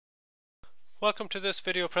Welcome to this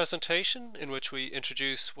video presentation in which we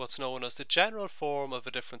introduce what's known as the general form of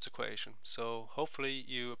a difference equation. So hopefully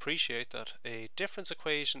you appreciate that a difference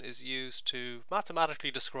equation is used to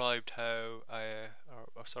mathematically describe how a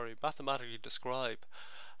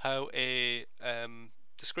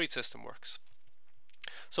discrete system works.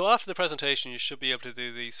 So after the presentation you should be able to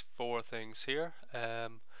do these four things here.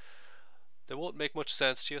 They won't make much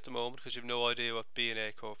sense to you at the moment because you've no idea what B and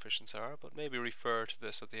A coefficients are, but maybe refer to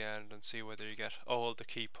this at the end and see whether you get all the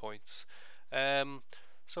key points. So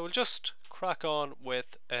we'll just crack on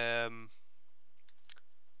with the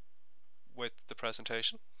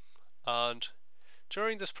presentation, and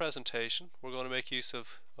during this presentation we're going to make use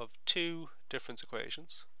of two difference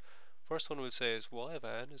equations. First one we'll say is y of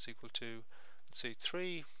n is equal to, let's see,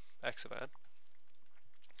 3x of n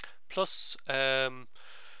plus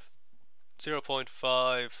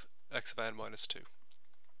 0.5 x of n minus 2.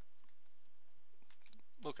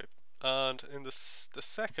 Okay, and in the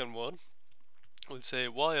second one we'll say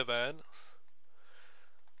y of n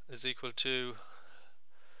is equal to,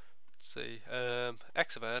 let's see,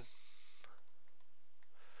 x of n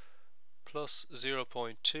plus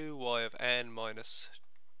 0.2 y of n minus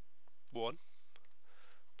 1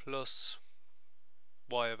 plus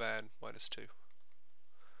y of n minus 2.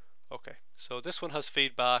 Okay, so this one has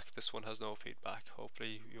feedback, this one has no feedback.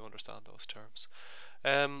 Hopefully you understand those terms.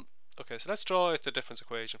 Okay, so let's draw out the difference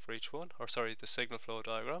equation for each one, or sorry, the signal flow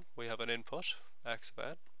diagram. We have an input, x of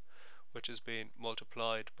n, which is being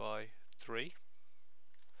multiplied by 3.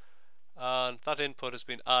 And that input has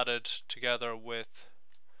been added together with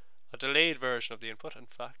a delayed version of the input. In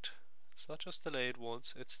fact, it's not just delayed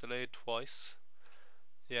once, it's delayed twice.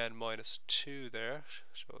 The n minus 2 there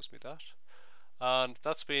shows me that. And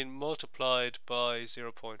that's been multiplied by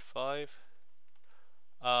 0.5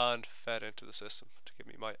 and fed into the system to give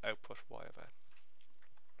me my output y of n.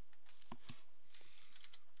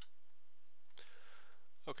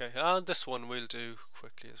 Okay, and this one we'll do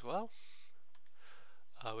quickly as well.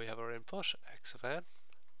 We have our input, x of n,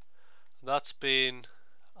 and that's been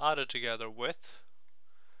added together with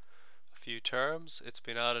a few terms. It's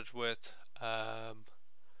been added with the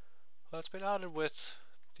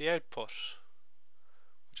output,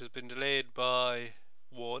 which has been delayed by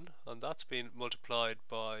 1, and that's been multiplied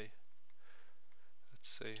by, let's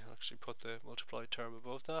see, I'll actually put the multiplied term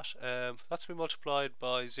above that. That's been multiplied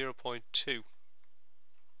by 0.2.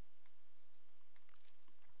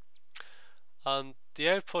 And the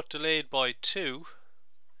output delayed by 2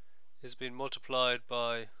 is being multiplied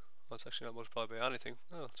by, well, it's actually not multiplied by anything.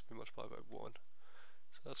 No, it's been multiplied by 1.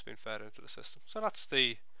 So that's been fed into the system. So that's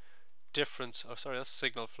the difference, or sorry, that's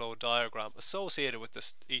signal flow diagram associated with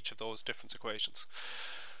each of those difference equations.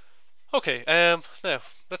 Okay, now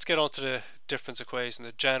let's get on to the difference equation,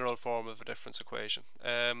 the general form of a difference equation.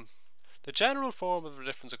 The general form of a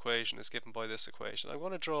difference equation is given by this equation. I'm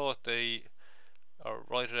going to draw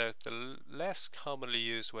write it out the less commonly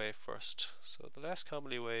used way first. So the less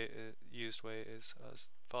commonly used way is as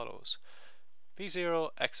follows: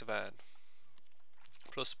 b0 x of n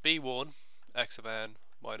plus b1 x of n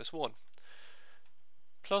minus 1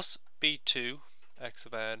 plus b2 x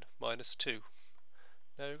of n minus 2.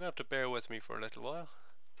 Now you're going to have to bear with me for a little while.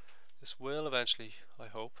 This will eventually, I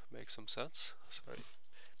hope, make some sense. Sorry,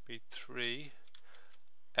 b3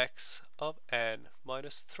 x of n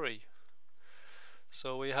minus 3.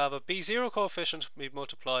 So we have a b0 coefficient being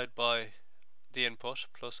multiplied by the input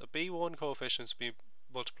plus a b1 coefficient being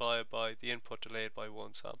multiplied by the input delayed by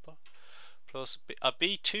 1 sample plus a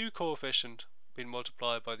b2 coefficient being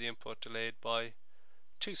multiplied by the input delayed by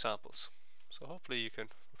 2 samples. So hopefully you can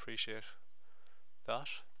appreciate that.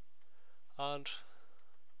 And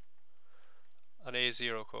an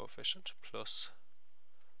a0 coefficient plus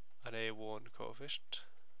an a1 coefficient.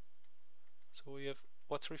 So we have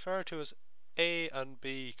what's referred to as a and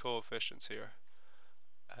b coefficients here,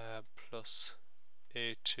 plus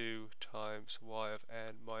a2 times y of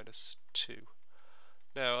n minus 2.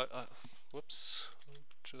 Now, whoops, I'm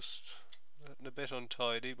just getting a bit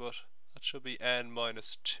untidy, but that should be n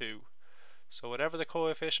minus 2. So whatever the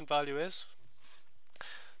coefficient value is,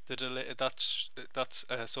 the delay that's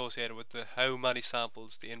associated with how many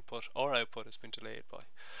samples the input or output has been delayed by.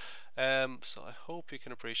 So I hope you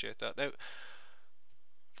can appreciate that. Now,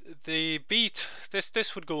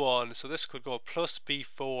 this would go on, so this could go plus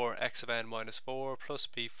b4 x of n minus 4 plus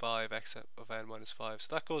b5 x of n minus 5.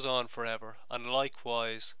 So that goes on forever, and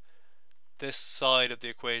likewise this side of the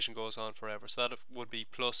equation goes on forever. So that would be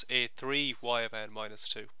plus a3 y of n minus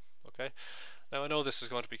 2. Okay, now I know this is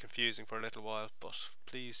going to be confusing for a little while, but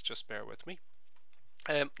please just bear with me.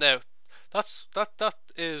 Now that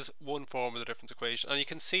is one form of the difference equation, and you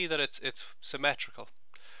can see that it's symmetrical.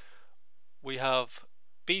 We have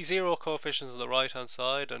B0 coefficients on the right hand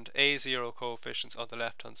side and A0 coefficients on the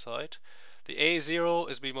left hand side. The A0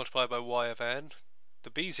 is being multiplied by y of n, the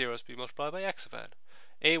B0 is being multiplied by x of n.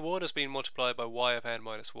 A1 is being multiplied by y of n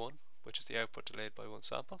minus 1, which is the output delayed by one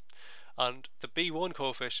sample, and the B1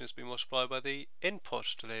 coefficient is being multiplied by the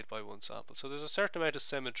input delayed by one sample. So there's a certain amount of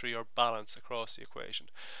symmetry or balance across the equation,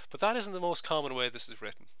 but that isn't the most common way this is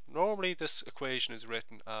written. Normally this equation is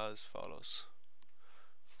written as follows.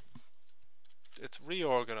 It's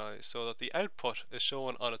reorganized so that the output is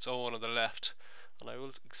shown on its own on the left, and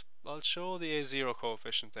I'll show the A0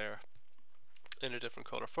 coefficient there in a different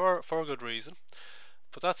color for a good reason.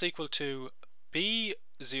 But that's equal to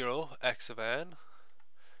B0 x of n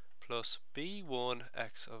plus B1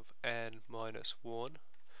 x of n minus 1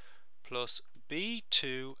 plus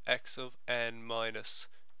B2 x of n minus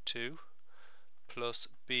 2 plus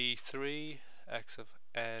B3 x of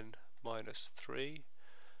n minus 3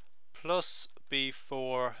 plus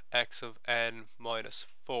B4 x of n minus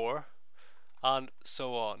 4, and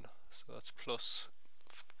so on. So that's plus,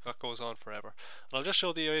 that goes on forever. And I'll just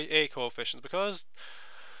show the A coefficients because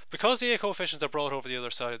the A coefficients are brought over the other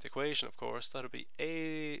side of the equation, of course. That would be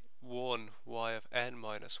A1 y of n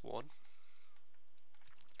minus 1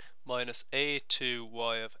 minus A2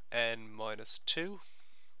 y of n minus 2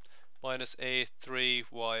 minus A3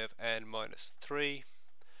 y of n minus 3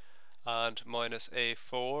 and minus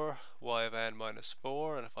A4 y of n minus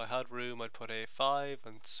 4, and if I had room I'd put A5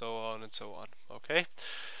 and so on and so on. Okay,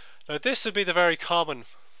 now this would be the very common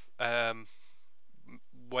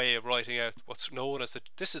way of writing out what's known as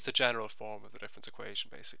this is the general form of the difference equation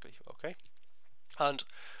basically. Okay, and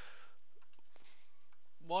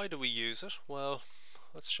why do we use it? Well,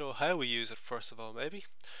 let's show how we use it first of all. Maybe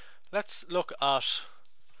let's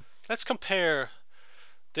compare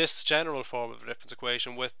this general form of the difference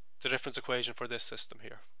equation with the difference equation for this system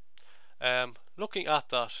here. Looking at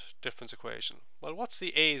that difference equation, well, what's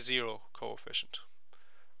the A0 coefficient?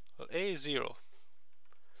 Well, A0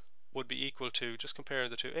 would be equal to, just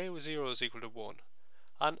comparing the two, A0 is equal to 1.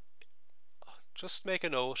 And just make a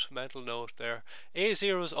note, mental note there,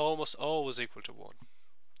 A0 is almost always equal to 1.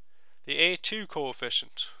 The A2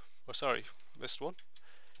 coefficient, or sorry, missed one,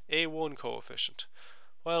 A1 coefficient.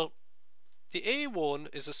 Well, the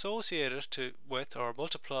A1 is associated with or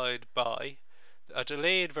multiplied by a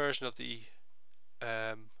delayed version of the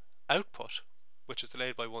output, which is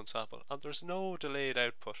delayed by one sample, and there's no delayed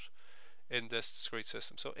output in this discrete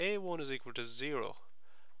system. So A1 is equal to 0,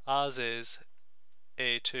 as is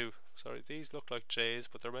A2. Sorry, these look like J's,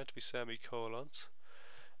 but they're meant to be semicolons.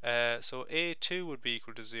 So A2 would be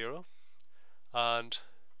equal to 0, and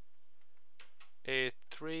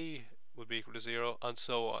A3 would be equal to 0, and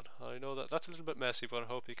so on. I know that that's a little bit messy, but I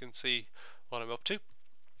hope you can see what I'm up to.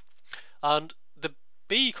 And the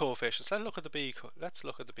B coefficients, let's look at the B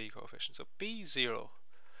coefficient. So B0,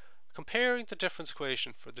 comparing the difference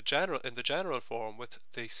equation for the general form with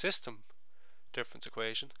the system difference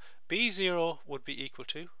equation, B0 would be equal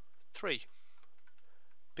to 3.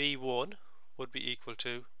 B1 would be equal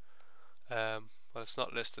to, well, it's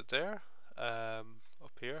not listed there,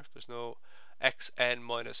 up here, there's no xn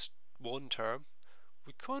minus 1 term.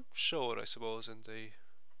 We could show it, I suppose, in the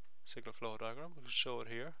signal flow diagram. We could show it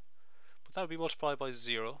here, but that would be multiplied by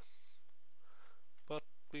 0, but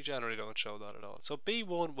we generally don't show that at all. So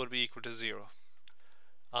B1 would be equal to 0,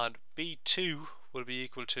 and B2 will be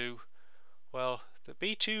equal to, well, the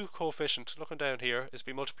B2 coefficient, looking down here, is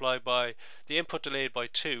being multiplied by the input delayed by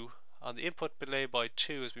 2, and the input delayed by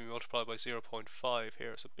 2 is being multiplied by 0.5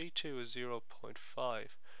 here, so B2 is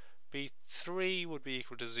 0.5. B3 would be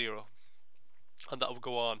equal to 0, and that will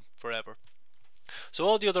go on forever. So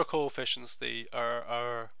all the other coefficients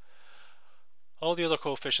are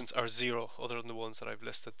 0, other than the ones that I've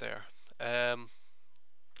listed there. Now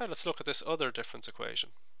let's look at this other difference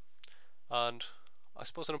equation, and I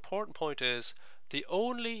suppose an important point is the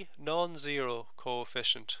only non-zero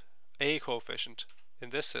coefficient, A coefficient,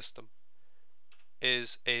 in this system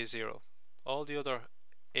is A0. All the other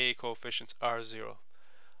A coefficients are 0.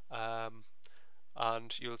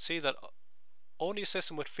 And you'll see that only a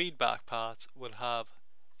system with feedback paths will have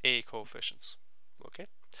A coefficients. Okay,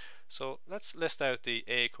 so let's list out the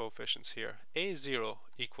A coefficients here. A0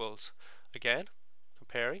 equals, again,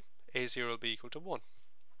 comparing, A0 will be equal to 1.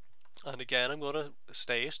 And again, I'm going to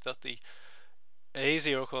state that the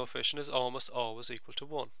A0 coefficient is almost always equal to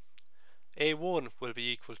 1. A1 will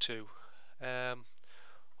be equal to,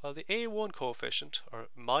 well, the A1 coefficient, or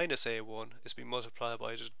minus A1, is being multiplied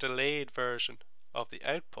by the delayed version of the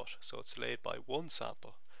output, so it's delayed by one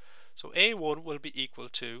sample. So A1 will be equal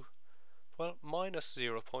to, well, minus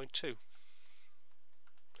 0.2.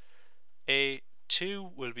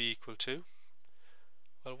 A2 will be equal to,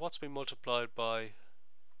 well, what's been multiplied by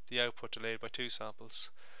the output delayed by 2 samples?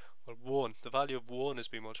 Well, 1. The value of 1 is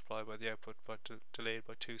being multiplied by the output but delayed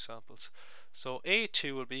by 2 samples. So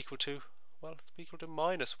A2 will be equal to, well, it's equal to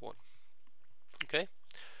minus 1. Okay?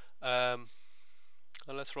 And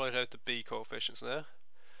let's write out the B coefficients now.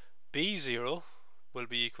 B0 will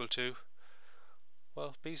be equal to,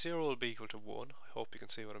 well, B0 will be equal to 1. I hope you can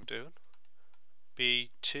see what I'm doing.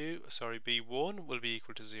 B1 will be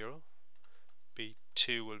equal to 0.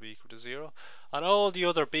 B2 will be equal to 0. And all the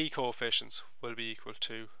other B coefficients will be equal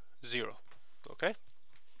to 0. Okay?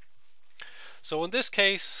 So in this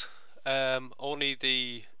case, only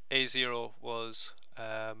the A0 was,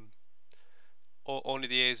 only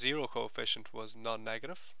the A0 coefficient was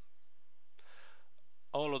non-negative.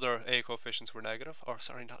 All other A coefficients were negative, or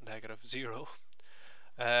sorry, not negative, 0.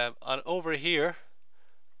 And over here,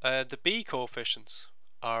 the B coefficients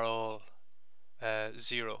are all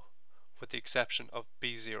 0, with the exception of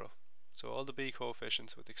B0. So all the B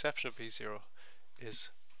coefficients, with the exception of B0,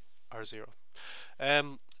 are 0.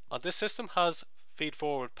 And this system has feed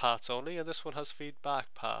forward paths only, and this one has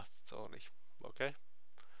feedback paths only. Okay,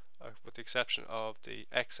 with the exception of the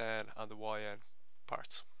xn and the yn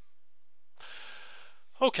parts.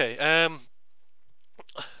 Okay,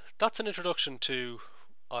 that's an introduction to.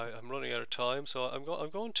 I'm running out of time, so I'm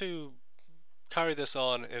going to carry this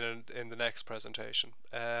on in the next presentation.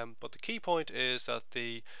 But the key point is that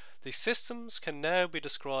the systems can now be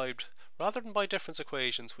described rather than by difference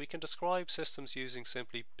equations. We can describe systems using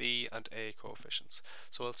simply B and A coefficients.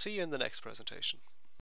 So I'll see you in the next presentation.